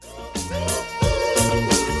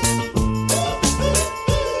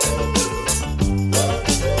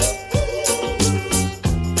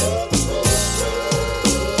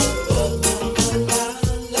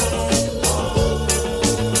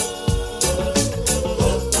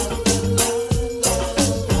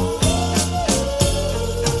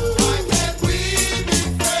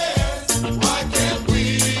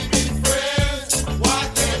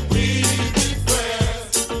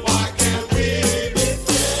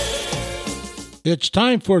It's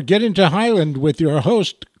time for Get Into Highland with your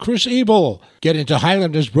host, Chris Ebl. Get Into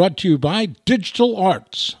Highland is brought to you by Digital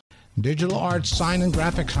Arts. Digital Arts Sign and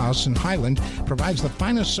Graphic House in Highland provides the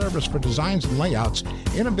finest service for designs and layouts,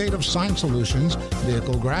 innovative sign solutions,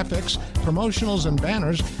 vehicle graphics, promotionals and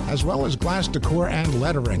banners, as well as glass decor and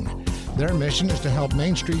lettering. Their mission is to help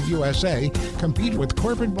Main Street USA compete with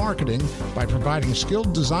corporate marketing by providing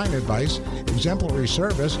skilled design advice, exemplary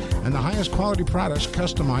service, and the highest quality products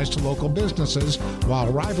customized to local businesses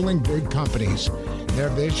while rivaling big companies. Their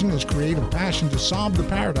vision is creative passion to solve the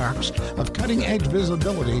paradox of cutting-edge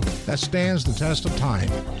visibility that stands the test of time.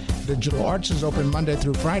 Digital Arts is open Monday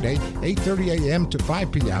through Friday, 8:30 a.m. to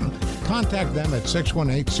 5 p.m. Contact them at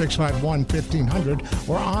 618-651-1500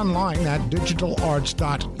 or online at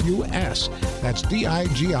digitalarts.us. That's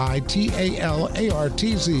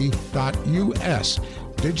DIGITALARTZ.us.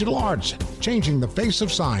 Digital Arts, changing the face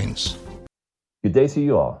of signs. Good day to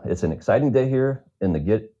you all. It's an exciting day here in the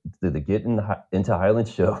Get Into Highland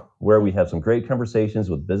show, where we have some great conversations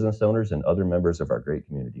with business owners and other members of our great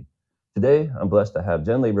community. Today, I'm blessed to have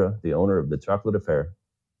Jen Libra, the owner of the Chocolate Affair,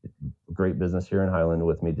 a great business here in Highland,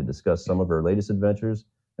 with me to discuss some of her latest adventures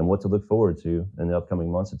and what to look forward to in the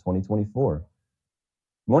upcoming months of 2024. Good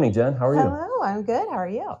morning, Jen. How are you? Hello, I'm good. How are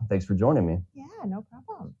you? Thanks for joining me. Yeah, no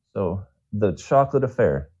problem. So, the Chocolate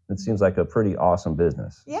Affair, it seems like a pretty awesome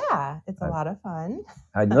business. Yeah, it's a lot of fun.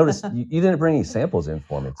 I noticed you didn't bring any samples in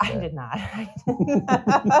for me today. I did not.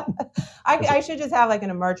 I should just have like an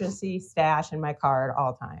emergency stash in my car at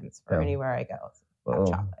all times for anywhere I go. Well,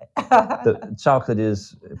 chocolate. The chocolate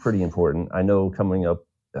is pretty important. I know coming up,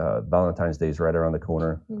 Valentine's Day is right around the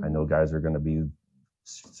corner. Mm-hmm. I know guys are going to be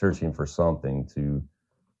searching for something to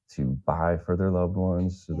buy for their loved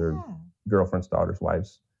ones, their girlfriends, daughters,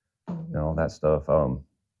 wives, and all that stuff.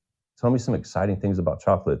 Tell me some exciting things about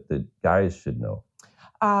chocolate that guys should know.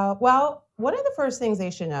 Well, one of the first things they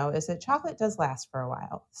should know is that chocolate does last for a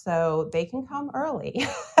while. So they can come early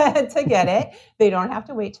to get it. They don't have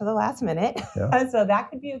to wait till the last minute. Yeah. So that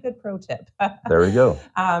could be a good pro tip. There we go.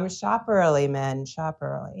 Shop early, men. Shop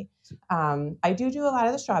early. I do a lot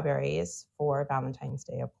of the strawberries for Valentine's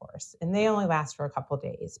Day, of course. And they only last for a couple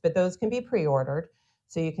days. But those can be pre-ordered.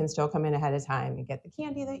 So you can still come in ahead of time and get the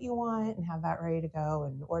candy that you want and have that ready to go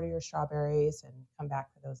and order your strawberries and come back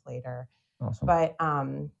for those later. Awesome. But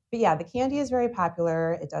yeah, the candy is very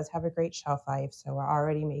popular. It does have a great shelf life. So we're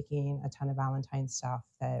already making a ton of Valentine's stuff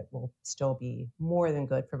that will still be more than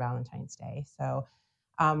good for Valentine's Day. So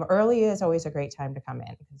early is always a great time to come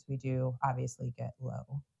in because we do obviously get low,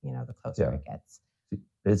 the closer it gets.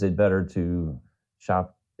 Is it better to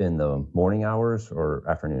shop in the morning hours or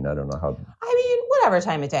afternoon? I don't know how. Whatever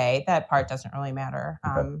time of day, that part doesn't really matter.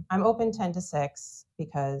 Okay. I'm open 10 to 6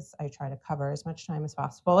 because I try to cover as much time as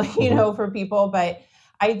possible, for people. But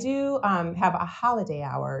I do have a holiday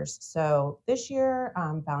hours. So this year,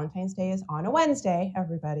 Valentine's Day is on a Wednesday,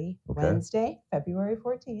 everybody. Okay. Wednesday, February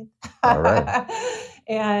 14th. All right.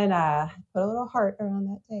 And put a little heart around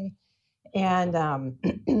that day. And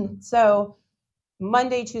so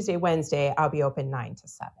Monday, Tuesday, Wednesday, I'll be open 9 to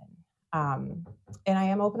 7. And I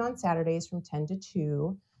am open on Saturdays from 10 to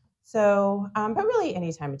 2. So, but really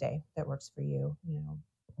any time of day that works for you,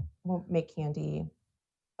 we'll make candy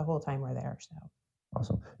the whole time we're there. So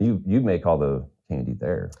awesome. You make all the candy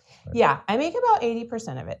there. Right? Yeah, I make about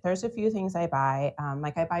 80% of it. There's a few things I buy,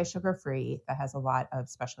 like I buy sugar-free that has a lot of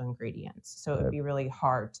special ingredients. So it would be really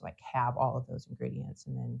hard to have all of those ingredients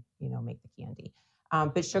and then, make the candy.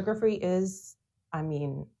 But sugar-free is, I'm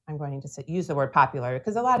going to use the word popular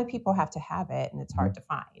because a lot of people have to have it and it's hard to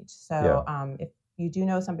find. So if you do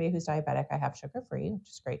know somebody who's diabetic, I have sugar-free, which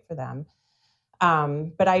is great for them.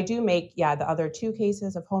 But I do make, the other 2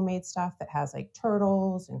 cases of homemade stuff that has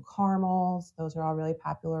turtles and caramels. Those are all really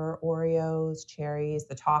popular. Oreos, cherries,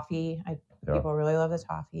 the toffee. People really love the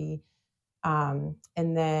toffee. And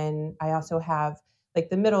then I also have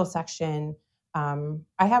the middle section. I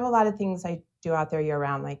have a lot of things I do out there year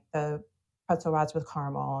round, like the pretzel rods with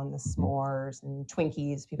caramel and the s'mores and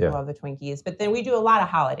Twinkies. People love the Twinkies. But then we do a lot of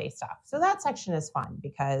holiday stuff. So that section is fun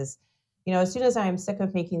because, as soon as I'm sick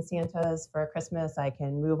of making Santas for Christmas, I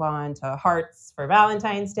can move on to hearts for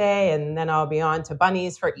Valentine's Day, and then I'll be on to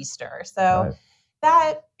bunnies for Easter. So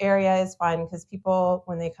that area is fun because people,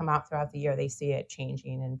 when they come out throughout the year, they see it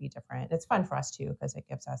changing and be different. It's fun for us too because it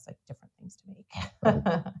gives us different things to make. Right.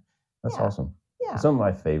 That's awesome. Yeah. Some of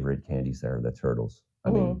my favorite candies there are the turtles.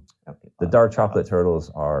 The dark chocolate turtles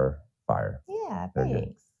are fire. Yeah, They're thanks.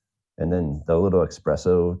 good. And then the little dark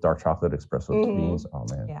chocolate espresso beans. Oh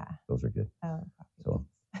man, those are good.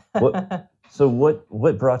 So,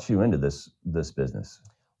 what brought you into this business?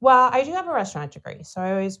 Well, I do have a restaurant degree. So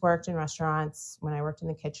I always worked in restaurants. When I worked in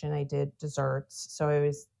the kitchen, I did desserts. So I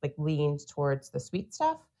always like leaned towards the sweet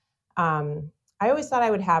stuff. I always thought I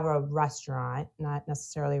would have a restaurant, not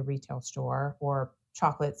necessarily a retail store, or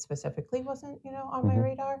chocolate specifically wasn't, on my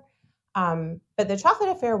radar. But the chocolate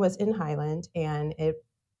affair was in Highland, and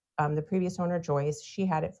the previous owner, Joyce, she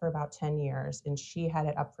had it for about 10 years, and she had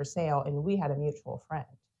it up for sale, and we had a mutual friend.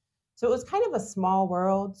 So it was kind of a small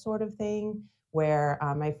world sort of thing where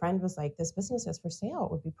my friend was like, this business is for sale.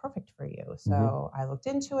 It would be perfect for you. So I looked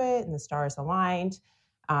into it, and the stars aligned.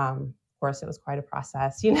 Of course, it was quite a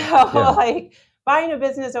process, like buying a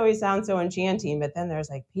business always sounds so enchanting, but then there's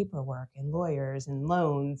like paperwork and lawyers and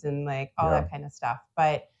loans and like all that kind of stuff.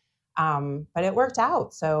 But it worked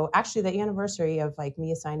out. So actually the anniversary of like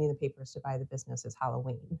me assigning the papers to buy the business is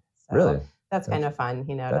Halloween. So Really? That's kind of fun,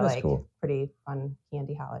 that is cool. Pretty fun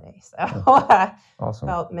candy holiday. So Awesome.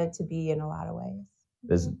 Felt meant to be in a lot of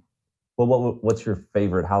ways. What's your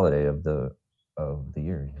favorite holiday of the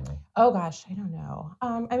year? Oh gosh, I don't know.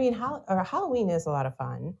 Halloween is a lot of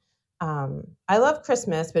fun. I love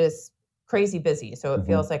Christmas, but it's crazy busy. So it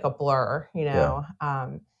feels like a blur,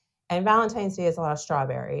 and Valentine's Day is a lot of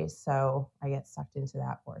strawberries. So I get sucked into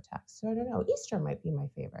that vortex. So I don't know. Easter might be my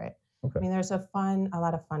favorite. Okay. I mean, there's a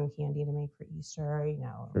lot of fun candy to make for Easter,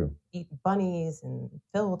 True. Eat bunnies and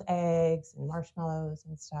filled eggs and marshmallows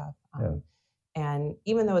and stuff. And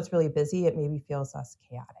even though it's really busy, it maybe feels less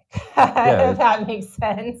chaotic, if that makes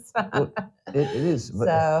sense. Well, it is.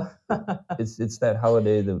 But it's that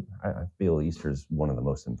holiday that I feel Easter is one of the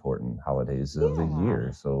most important holidays of the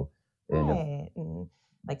year. So, and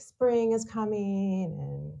like spring is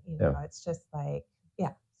coming, and it's just like,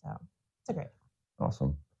 so it's a great.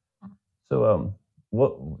 Awesome. So,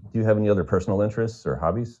 what do you have any other personal interests or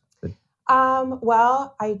hobbies?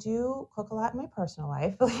 Well, I do cook a lot in my personal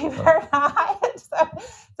life, believe it or not. So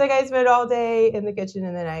it's like I spend all day in the kitchen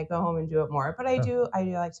and then I go home and do it more. But I do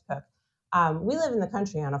like to cook. We live in the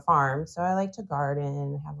country on a farm, so I like to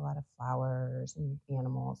garden, have a lot of flowers and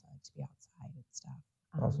animals. I like to be outside and stuff.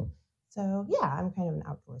 Awesome. So I'm kind of an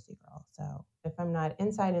outdoorsy girl. So if I'm not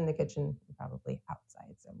inside in the kitchen, I'm probably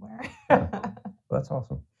outside somewhere. Well, that's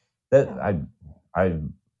awesome. I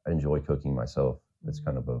enjoy cooking myself. It's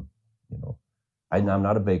kind of a I'm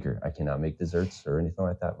not a baker. I cannot make desserts or anything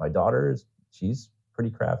like that. My daughter she's pretty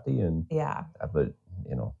crafty but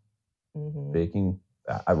baking,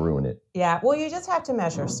 I ruin it. Yeah. Well, you just have to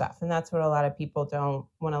measure stuff. And that's what a lot of people don't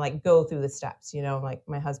want to like go through the steps, like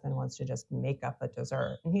my husband wants to just make up a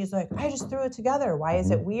dessert and he's like, I just threw it together. Why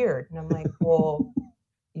is it weird? And I'm like, well,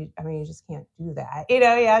 you just can't do that. You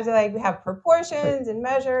have to like have proportions and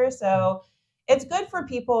measure. So it's good for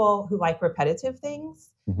people who like repetitive things,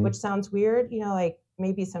 which sounds weird. Like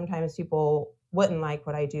maybe sometimes people wouldn't like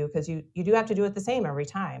what I do because you do have to do it the same every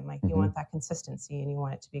time. Like you want that consistency and you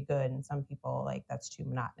want it to be good. And some people like that's too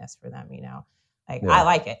monotonous for them, Like I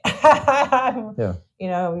like it.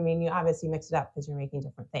 You obviously mix it up because you're making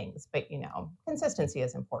different things, but consistency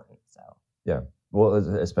is important. So yeah. Well,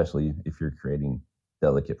 especially if you're creating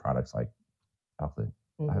delicate products like chocolate.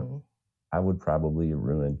 I would probably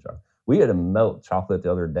ruin chocolate. We had to melt chocolate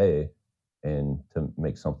the other day and to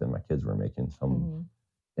make something my kids were making some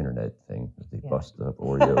internet thing. They busted up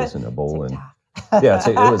Oreos in a bowl and it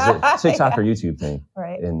was a TikTok or YouTube thing.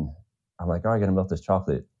 Right. And I'm like, I gotta melt this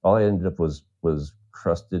chocolate. All I ended up was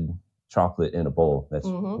crusted chocolate in a bowl. That's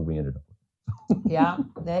what we ended up with. Yeah,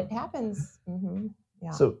 that happens.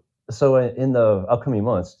 Yeah. So in the upcoming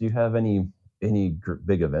months, do you have any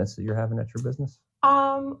big events that you're having at your business?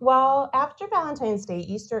 Well, after Valentine's Day,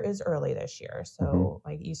 Easter is early this year. So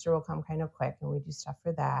like Easter will come kind of quick and we do stuff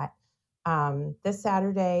for that. This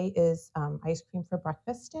Saturday is ice cream for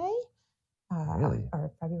breakfast day. Really?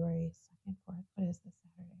 Or February 2nd, 4th. What is this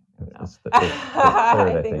Saturday? It's the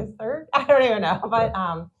third, I think it's 3rd. I don't even know. But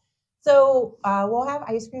so we'll have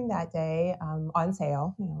ice cream that day on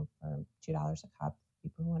sale, for $2 a cup.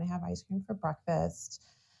 People who want to have ice cream for breakfast.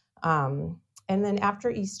 And then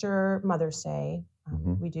after Easter, Mother's Day,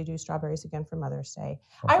 we do strawberries again for Mother's Day.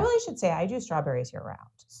 Awesome. I really should say I do strawberries year round,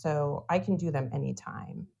 so I can do them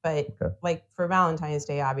anytime. But like for Valentine's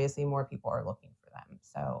Day, obviously more people are looking for them.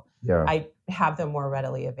 So I have them more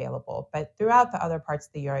readily available. But throughout the other parts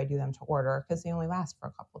of the year, I do them to order because they only last for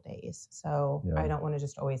a couple of days. So I don't want to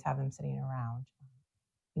just alwaalways have them sitting around.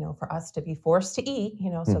 For us to be forced to eat,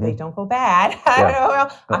 so they don't go bad.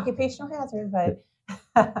 Occupational hazard, but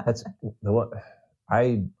that's the one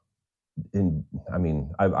I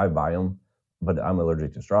buy them, but I'm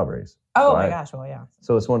allergic to strawberries. Oh so my gosh. Well, yeah.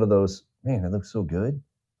 So it's one of those, man, it looks so good,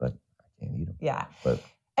 but I can't eat them. Yeah. But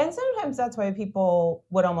And sometimes that's why people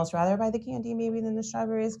would almost rather buy the candy maybe than the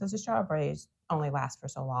strawberries, because the strawberries only last for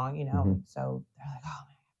so long, So they're like, oh, I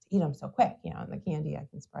have to eat them so quick, and the candy I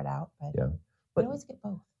can spread out. But you But always get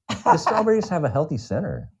both. the strawberries have a healthy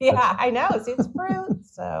center. Yeah, I know. See, it's fruit,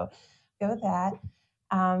 so go with that.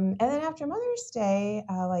 And then after Mother's Day,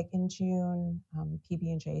 like in June,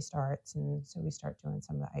 PB&J starts, and so we start doing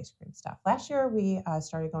some of the ice cream stuff. Last year, we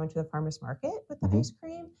started going to the farmers market with the ice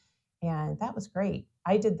cream, and that was great.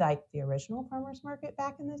 I did like the original farmers market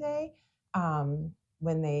back in the day,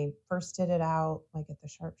 when they first did it out, like at the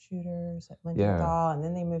Sharpshooters at Lindenthal, and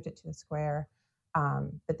then they moved it to the square.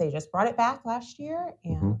 But they just brought it back last year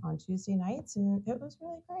and on Tuesday nights, and it was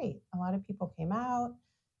really great. A lot of people came out,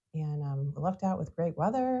 and we lucked out with great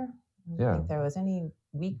weather. I don't think there was any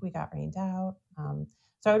week we got rained out.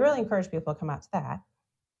 So I would really encourage people to come out to that.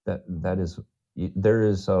 There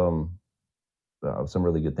is some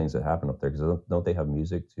really good things that happen up there, because don't they have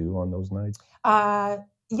music too on those nights?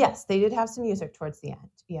 Yes, they did have some music towards the end.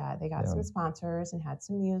 Yeah, they got some sponsors and had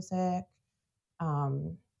some music.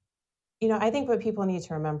 I think what people need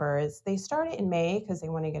to remember is they start it in May because they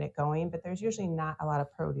want to get it going, but there's usually not a lot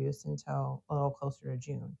of produce until a little closer to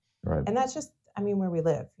June. Right. And that's just, where we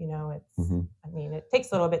live, it's, it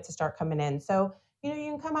takes a little bit to start coming in. So, you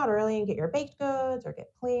can come out early and get your baked goods or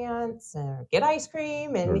get plants or get ice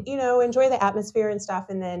cream and, enjoy the atmosphere and stuff,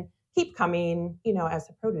 and then keep coming, as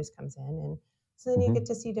the produce comes in. And so then you get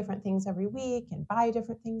to see different things every week and buy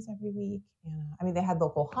different things every week. They had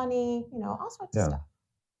local honey, all sorts of stuff.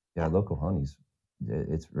 Yeah, local honey's,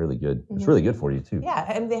 it's really good. It's really good for you too.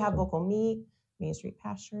 Yeah, and they have local meat. Main Street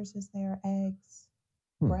Pastures is there, eggs,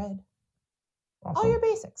 bread, awesome. All your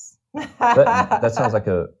basics. that sounds like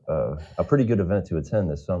a pretty good event to attend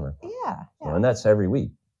this summer. Yeah. And that's every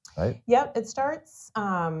week, right? Yep, it starts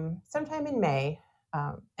sometime in May,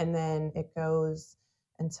 and then it goes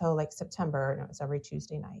until like September, and it was every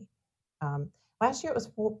Tuesday night. Last year it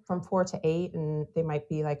was from 4 to 8, and they might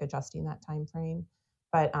be like adjusting that time frame.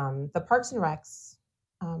 But the Parks and Recs,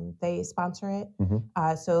 they sponsor it.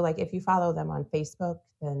 So like if you follow them on Facebook,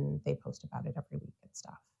 then they post about it every week and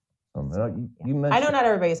stuff. You mentioned, I know not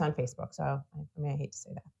everybody's on Facebook, so I hate to say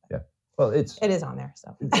that. Yeah. Well, it is on there.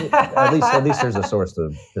 So at least there's a source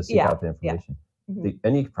to seek out the information. Yeah.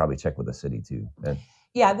 And you can probably check with the city too. And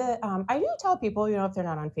I do tell people, if they're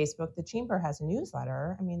not on Facebook, the Chamber has a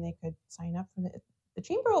newsletter. They could sign up for the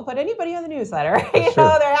Chamber will put anybody on the newsletter.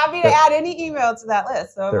 They're happy to add any email to that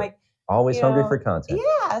list. So I'm like, always hungry for content.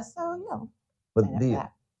 Yeah. So But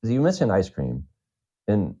you mentioned ice cream,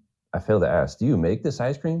 and I failed to ask, do you make this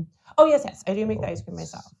ice cream? Oh yes, I do make the ice cream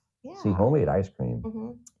myself. Yeah. See, homemade ice cream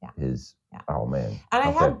is oh man. And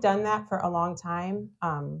I have done that for a long time.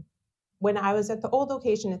 When I was at the old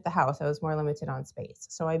location at the house, I was more limited on space.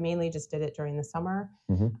 So I mainly just did it during the summer.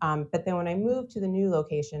 But then when I moved to the new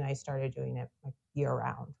location, I started doing it like year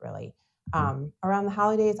round, really. Around the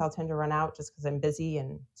holidays, I'll tend to run out just because I'm busy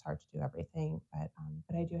and it's hard to do everything.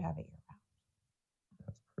 But I do have it year round.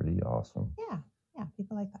 That's pretty awesome. Yeah.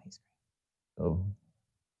 People like the ice cream. So,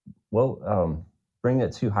 well, bring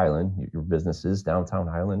it to Highland. Your business is downtown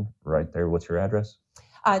Highland, right there. What's your address?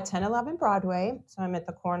 1011 Broadway. So I'm at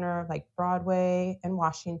the corner of like Broadway and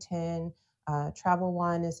Washington. Travel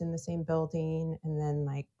One is in the same building, and then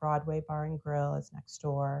like Broadway Bar and Grill is next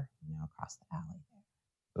door, across the alley there.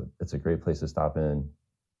 So it's a great place to stop in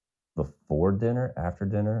before dinner, after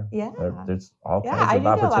dinner. Yeah. There's all kinds of I do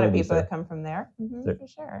know a lot of people there. that come from there. For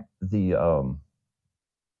sure.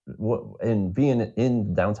 And being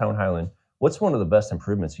in downtown Highland, what's one of the best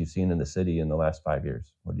improvements you've seen in the city in the last 5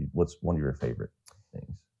 years? What's one of your favorite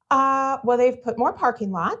things? Well, they've put more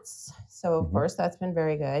parking lots. So, of course, that's been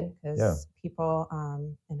very good because people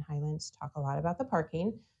in Highlands talk a lot about the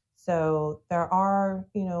parking. So there are,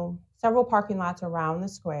 several parking lots around the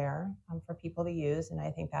square for people to use. And I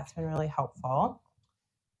think that's been really helpful.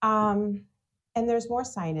 And there's more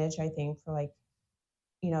signage, I think, for like,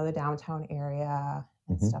 the downtown area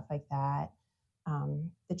and stuff like that.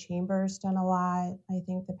 The Chamber's done a lot, I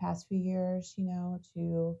think, the past few years,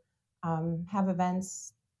 to have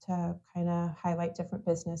events to kind of highlight different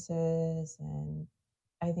businesses. And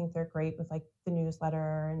I think they're great with like the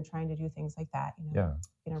newsletter and trying to do things like that,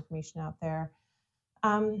 get information out there.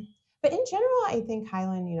 But in general, I think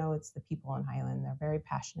Highland, it's the people in Highland. They're very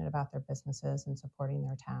passionate about their businesses and supporting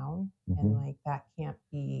their town. And like that can't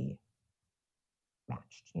be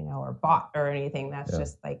matched, or bought or anything. That's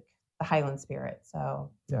just like the Highland spirit. So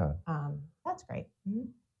that's great.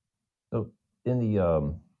 So in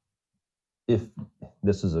the if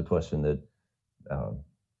this is a question that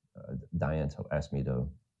Diane asked me to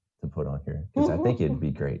put on here, because I think it'd be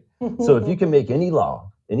great. So if you can make any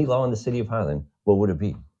law any law in the city of Highland, what would it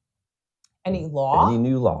be? Any law? Any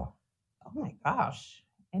new law? Oh my gosh.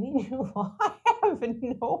 Any new law? I have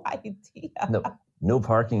no idea. No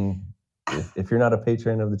parking. If you're not a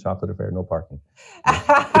patron of the chocolate affair, no parking.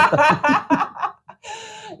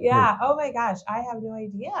 Yeah. Oh my gosh. I have no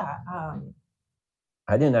idea.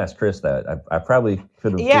 I didn't ask Chris that. I probably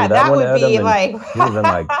could have. Yeah, that would be like. He would have been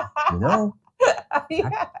like,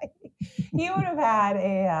 Yeah, he would have had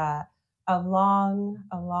a long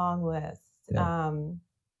list.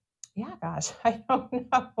 Yeah, gosh, I don't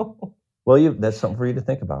know. Well, that's something for you to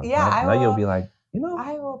think about. Yeah, now you'll be like,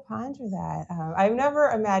 I will ponder that. I've never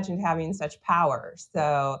imagined having such power,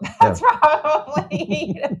 so that's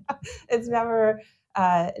probably it's never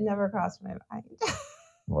crossed my mind.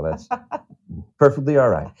 Well, that's perfectly all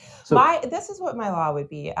right. So this is what my law would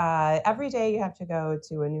be. Every day you have to go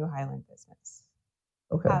to a New Highland business.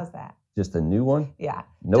 Okay. How's that? Just a new one? Yeah.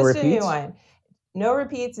 No repeats? Just a new one. No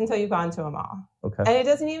repeats until you've gone to them all. Okay. And it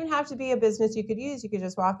doesn't even have to be a business you could use. You could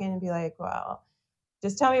just walk in and be like, well,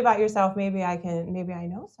 just tell me about yourself. Maybe I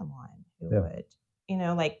know someone who would,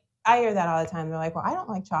 like I hear that all the time. They're like, well, I don't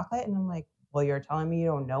like chocolate. And I'm like, well, you're telling me you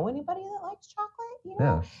don't know anybody that likes chocolate,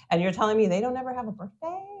 Yeah. And you're telling me they don't ever have a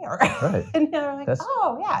birthday right. And they're like,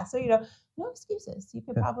 oh yeah. So, no excuses. You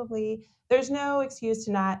could probably, there's no excuse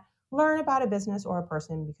to not learn about a business or a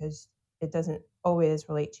person because it doesn't always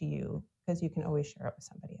relate to you, because you can always share it with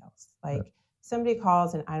somebody else. Like somebody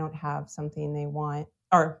calls and I don't have something they want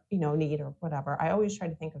or, need or whatever. I always try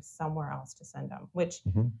to think of somewhere else to send them, which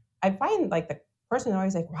I find like the person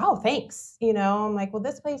always like, wow, thanks. I'm like, well,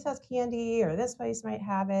 this place has candy or this place might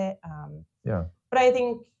have it. But I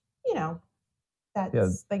think,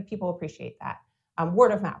 that's like people appreciate that.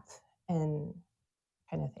 Word of mouth and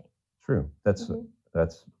kind of thing. True. That's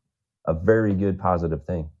a very good positive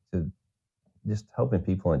thing to just helping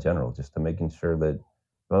people in general, just to making sure that,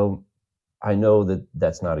 well, I know that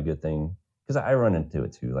that's not a good thing because I run into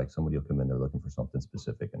it too. Like somebody will come in, they're looking for something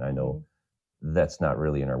specific and I know that's not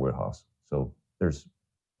really in our warehouse. So there's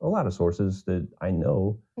a lot of sources that I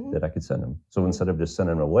know that I could send them. So instead of just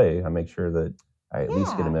sending them away, I make sure that I at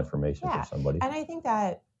least get them information from somebody. And I think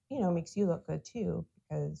that, makes you look good too,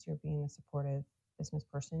 because you're being a supportive business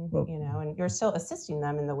person, and you're still assisting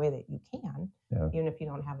them in the way that you can, even if you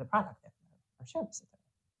don't have the product or service.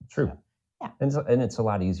 True. So, yeah. And it's a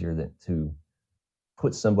lot easier to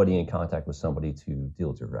put somebody in contact with somebody to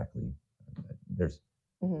deal directly.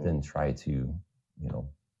 Than try to,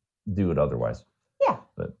 do it otherwise. Yeah.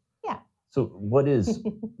 But so what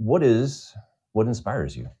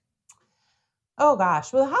inspires you? Oh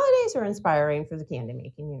gosh. Well, the holidays are inspiring for the candy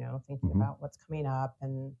making, thinking about what's coming up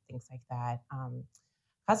and things like that.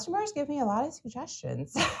 Customers give me a lot of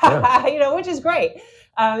suggestions, which is great.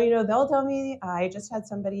 They'll tell me, I just had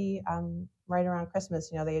somebody right around Christmas,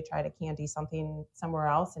 they tried to candy something somewhere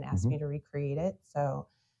else and asked me to recreate it. So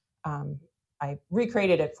I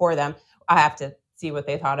recreated it for them. I have to see what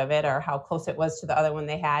they thought of it or how close it was to the other one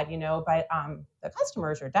they had, but the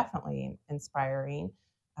customers are definitely inspiring,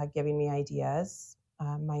 giving me ideas.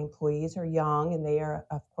 My employees are young and they are,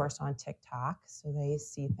 of course, on TikTok. So they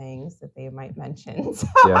see things that they might mention. So,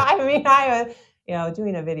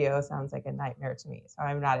 doing a video sounds like a nightmare to me. So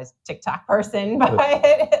I'm not a TikTok person, but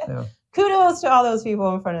kudos to all those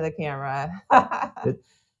people in front of the camera.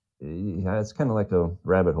 It's kind of like a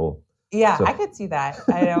rabbit hole. Yeah, so. I could see that.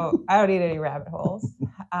 I don't need any rabbit holes.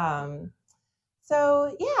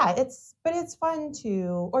 It's fun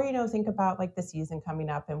to, or, think about like the season coming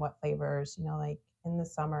up and what flavors, like in the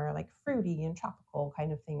summer, like fruity and tropical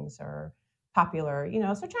kind of things are popular,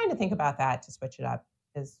 so trying to think about that to switch it up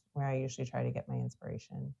is where I usually try to get my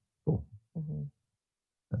inspiration. Cool.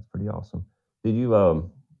 That's pretty awesome. Do you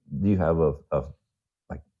have a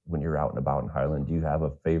like when you're out and about in Highland, do you have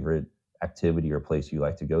a favorite activity or place you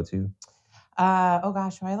like to go to? Oh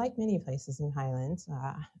gosh, well, I like many places in Highland.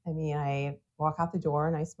 I walk out the door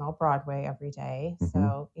and I smell Broadway every day.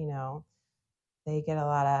 So, they get a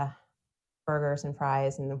lot of burgers and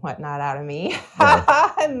fries and whatnot out of me.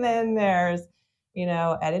 Yeah. And then there's,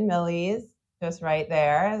 Ed and Millie's just right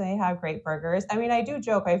there. They have great burgers. I do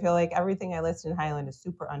joke. I feel like everything I list in Highland is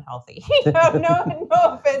super unhealthy. No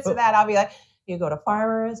offense to that. I'll be like, you go to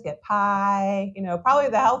Farmers, get pie. Probably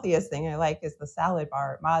the healthiest thing I like is the salad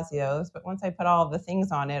bar at Mazio's. But once I put all of the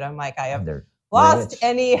things on it, I'm like, I have lost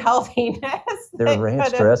any healthiness. Their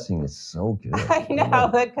ranch dressing is so good. I know,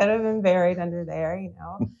 that could have been buried under there,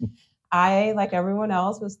 I, like everyone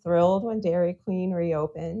else, was thrilled when Dairy Queen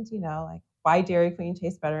reopened. Like why Dairy Queen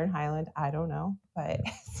tastes better in Highland, I don't know. But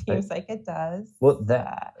it seems like it does. Well,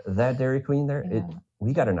 that Dairy Queen there,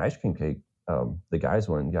 we got an ice cream cake. The guys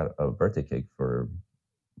got a birthday cake for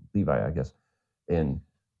Levi, I guess. And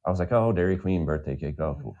I was like, oh, Dairy Queen birthday cake.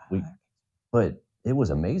 Oh, cool. But it was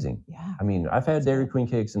amazing. Yeah. I mean, I've had Dairy Queen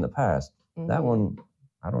cakes in the past. That one,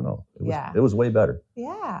 I don't know. It was way better.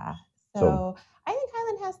 Yeah. So I think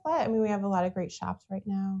Highland has a lot. I mean, we have a lot of great shops right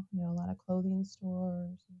now, a lot of clothing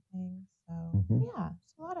stores and things. So yeah,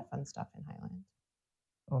 it's a lot of fun stuff in Highland.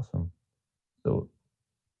 Awesome. So,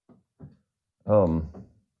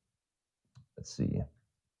 let's see.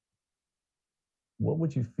 What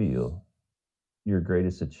would you feel your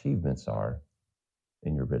greatest achievements are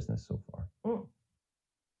in your business so far?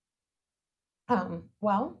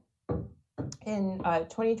 Well, in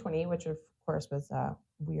 2020, which of course was a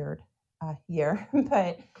weird year,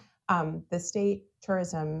 but the State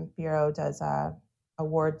Tourism Bureau does a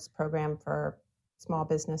awards program for small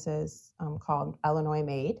businesses called Illinois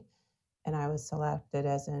Made, and I was selected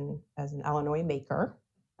as an Illinois maker.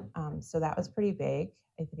 So that was pretty big,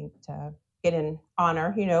 I think, to get an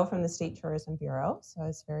honor, from the State Tourism Bureau. So I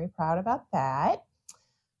was very proud about that.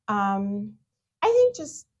 I think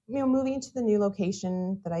just moving to the new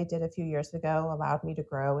location that I did a few years ago allowed me to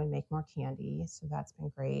grow and make more candy. So that's been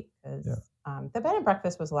great because the bed and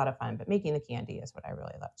breakfast was a lot of fun, but making the candy is what I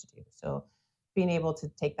really love to do. So being able to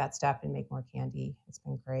take that step and make more candy has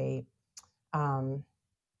been great.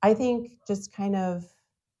 I think just kind of,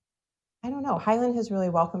 I don't know, Highland has really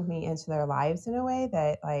welcomed me into their lives in a way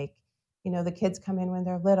that, like, the kids come in when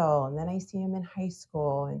they're little, and then I see them in high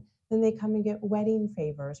school, and then they come and get wedding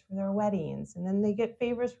favors for their weddings, and then they get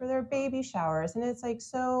favors for their baby showers. And it's like,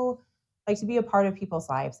 so like, to be a part of people's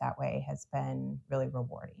lives that way has been really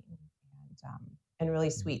rewarding and really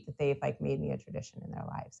sweet that they've like made me a tradition in their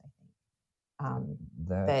lives. I think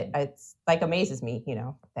that it's like amazes me,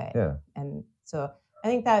 and so I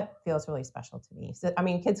think that feels really special to me. So, I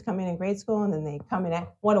mean, kids come in grade school and then they come in and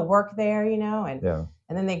want to work there, and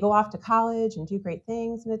then they go off to college and do great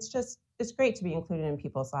things. And it's great to be included in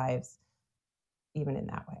people's lives, even in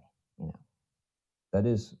that way,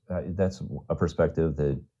 That's a perspective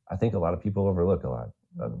that I think a lot of people overlook a lot.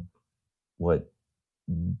 What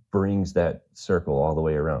brings that circle all the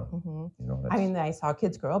way around. I mean, I saw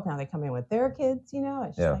kids grow up, now they come in with their kids,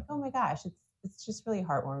 it's just like, oh my gosh, it's just really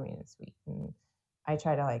heartwarming and sweet. And I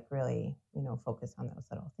try to like really, focus on those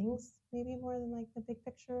little things, maybe more than like the big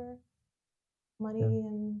picture, money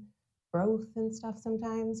and growth and stuff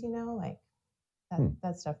sometimes, like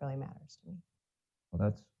that stuff really matters to me. Well,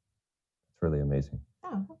 that's really amazing.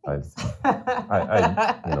 Oh, well, thanks.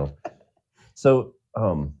 So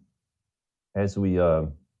as we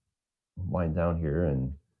wind down here,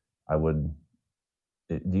 and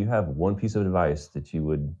do you have one piece of advice that you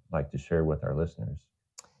would like to share with our listeners?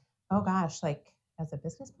 Oh gosh, like as a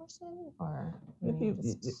business person, or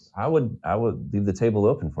I would leave the table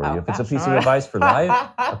open for you. If it's a piece of advice for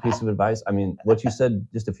life, a piece of advice. I mean, what you said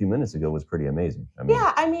just a few minutes ago was pretty amazing.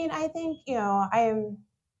 I think,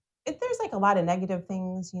 there's like a lot of negative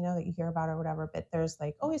things, that you hear about or whatever, but there's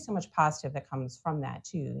like always so much positive that comes from that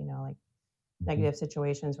too, like negative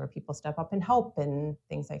situations where people step up and help and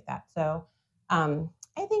things like that. So I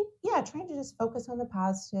think, trying to just focus on the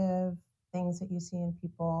positive things that you see in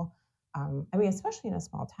people. Especially in a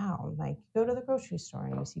small town, like you go to the grocery store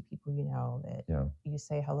and you see people that you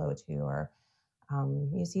say hello to, or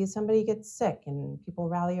you see somebody get sick and people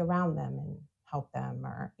rally around them and help them,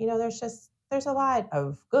 or there's a lot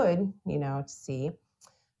of good to see.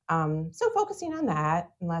 So focusing on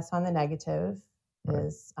that and less on the negative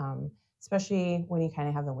is especially when you kind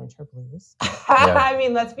of have the winter blues. I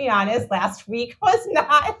mean, let's be honest, last week was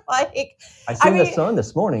not like... I seen the sun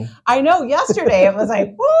this morning. I know, yesterday it was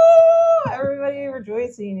like, woo, everybody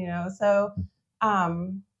rejoicing, So, I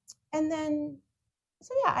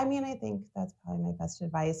think that's probably my best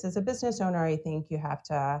advice. As a business owner, I think you have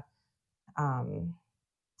to,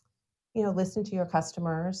 listen to your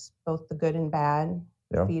customers, both the good and bad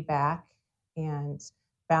feedback, and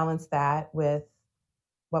balance that with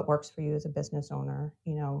what works for you as a business owner.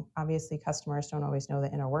 Obviously customers don't always know the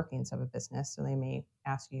inner workings of a business, so they may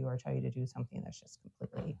ask you or tell you to do something that's just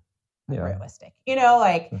completely unrealistic.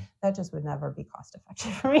 That just would never be cost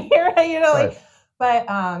effective for me, right? But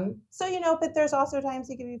there's also times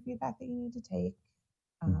they give you feedback that you need to take.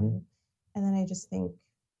 And then I just think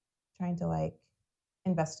trying to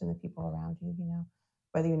invest in the people around you,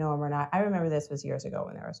 whether you know them or not. I remember this was years ago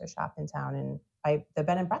when there was a shop in town, and the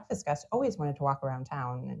bed and breakfast guests always wanted to walk around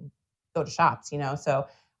town and go to shops, so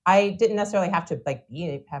I didn't necessarily have to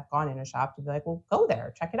have gone in a shop to be like, well, go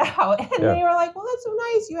there, check it out. And they were like, well, that's so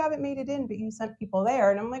nice. You haven't made it in, but you sent people there.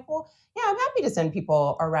 And I'm like, well, yeah, I'm happy to send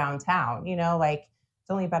people around town, it's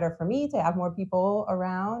only better for me to have more people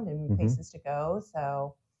around and places to go.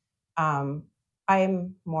 So,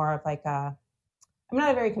 I'm more of like I'm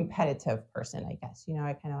not a very competitive person, I guess.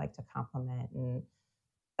 I kind of like to compliment and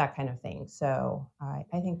that kind of thing. So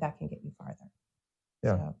I think that can get you farther.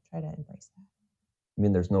 Yeah. So try to embrace that. I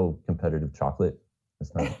mean, there's no competitive chocolate.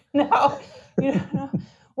 It's not. No, no.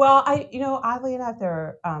 Well, oddly enough,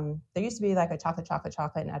 there used to be like a chocolate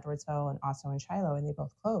in Edwardsville and also in Shiloh, and they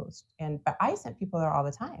both closed. But I sent people there all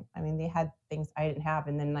the time. I mean, they had things I didn't have,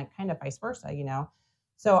 and then like kind of vice versa,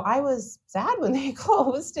 So I was sad when they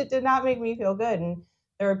closed. It did not make me feel good, and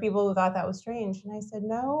there were people who thought that was strange. And I said,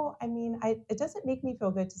 no, I mean, it doesn't make me feel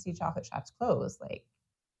good to see chocolate shops close. Like,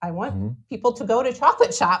 I want people to go to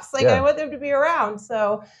chocolate shops. Like, I want them to be around.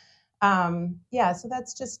 So. So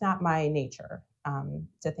that's just not my nature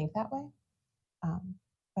to think that way.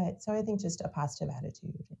 But so I think just a positive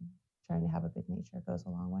attitude and trying to have a good nature goes a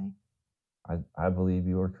long way. I believe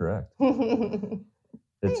you are correct.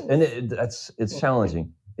 It's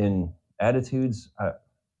challenging in attitudes.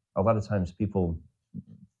 A lot of times people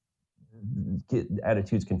get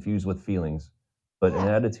attitudes confused with feelings, but an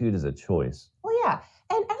attitude is a choice. Well, yeah.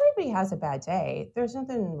 And everybody has a bad day. There's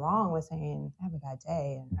nothing wrong with saying I have a bad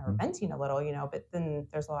day or venting a little, but then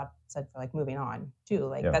there's a lot said for like moving on too.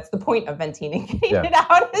 Like that's the point of venting and getting it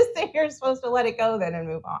out is that you're supposed to let it go then and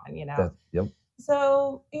move on, Yep.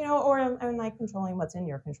 So, or I'm like controlling what's in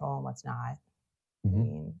your control and what's not.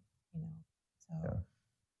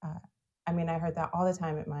 I mean, I heard that all the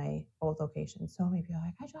time at my old location. So many people are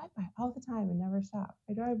like, I drive by all the time and never stop.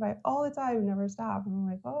 I drive by all the time and never stop. And I'm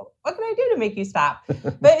like, well, what can I do to make you stop?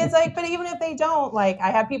 But it's like, but even if they don't, like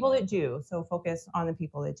I have people that do. So focus on the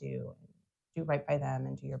people that do and do right by them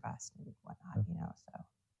and do your best and whatnot, so.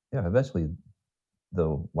 Yeah, eventually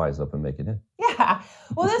they'll wise up and make it in. Yeah.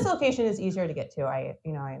 Well, this location is easier to get to. I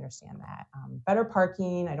understand that. Better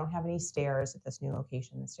parking. I don't have any stairs at this new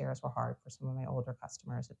location. The stairs were hard for some of my older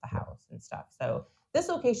customers at the house and stuff. So this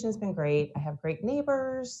location has been great. I have great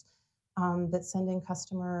neighbors that send in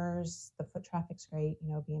customers. The foot traffic's great,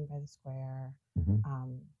 being by the square.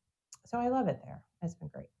 So I love it there. It's been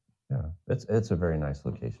great. Yeah, it's a very nice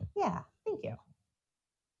location. Yeah, thank you.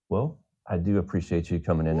 Well, I do appreciate you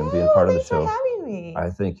coming in and being part of the show. Thanks for having me. I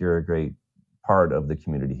think you're a great part of the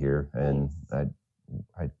community here, and I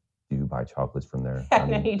do buy chocolates from there. I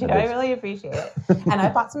know you do. I really appreciate it. And I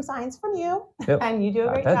bought some signs from you, and you do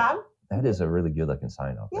a great job. That is a really good looking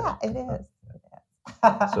sign out there. Yeah, it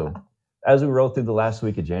is. So, as we roll through the last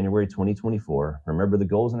week of January 2024, remember the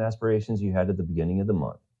goals and aspirations you had at the beginning of the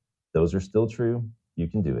month. Those are still true. You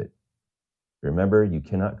can do it. Remember, you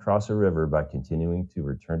cannot cross a river by continuing to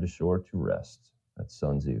return to shore to rest. That's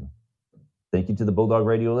Sun Tzu. Thank you to the Bulldog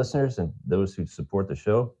Radio listeners and those who support the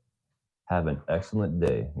show. Have an excellent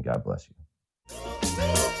day, and God bless you.